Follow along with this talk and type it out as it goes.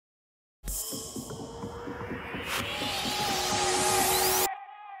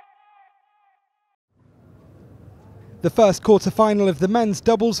The first quarter-final of the men's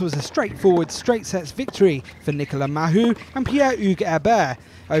doubles was a straightforward straight-sets victory for Nicolas Mahut and Pierre-Hugues Herbert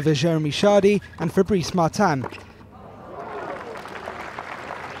over Jérémy Chardy and Fabrice Martin.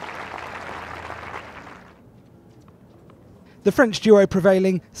 The French duo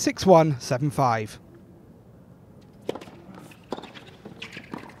prevailing 6-1, 7-5.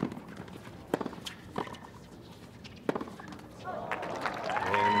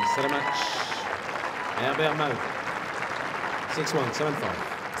 Set a match. Herbert Mahut. 6-1, 7-5.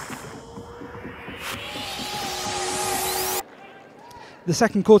 The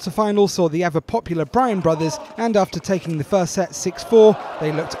second quarter-final saw the ever-popular Bryan brothers, and after taking the first set 6-4,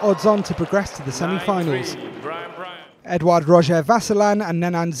 they looked odds-on to progress to the semi-finals. Edouard Roger-Vasselin and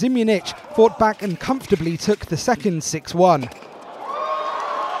Nenad Zimonjic fought back and comfortably took the second 6-1.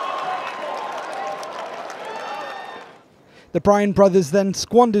 The Bryan brothers then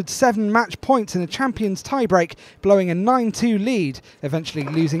squandered 7 match points in a champions tiebreak, blowing a 9-2 lead, eventually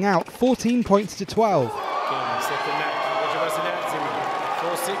losing out 14 points to 12. Second match, Roger-Vasselin,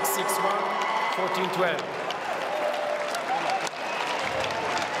 4-6, 6-1, 14-12.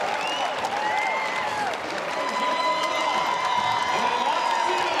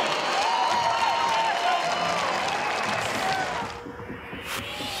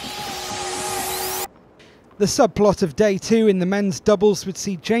 The subplot of day 2 in the men's doubles would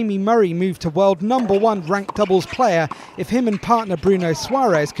see Jamie Murray move to world #1 ranked doubles player if him and partner Bruno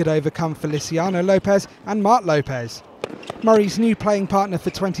Suarez could overcome Feliciano Lopez and Marc Lopez. Murray's new playing partner for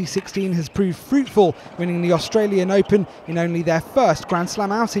 2016 has proved fruitful, winning the Australian Open in only their first Grand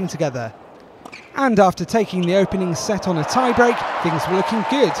Slam outing together. And after taking the opening set on a tiebreak, things were looking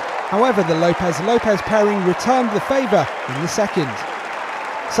good. However, the Lopez-Lopez pairing returned the favour in the second.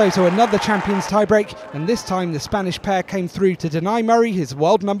 So to another champions tiebreak, and this time the Spanish pair came through to deny Murray his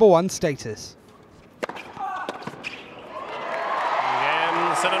world #1 status. Again,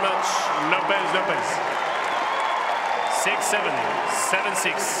 set a match, Lopez. 6-7,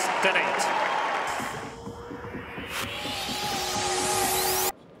 7-6, 10-8.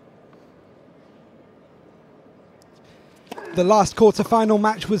 The last quarter-final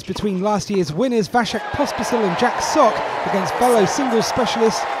match was between last year's winners Vasek, Pospisil and Jack Sock against fellow singles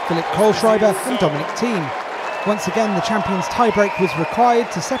specialists Philipp Kohlschreiber and Dominic Thiem. Once again, the champions tiebreak was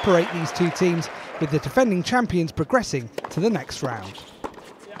required to separate these two teams, with the defending champions progressing to the next round.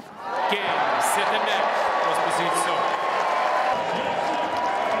 Game, set and match, Pospisil.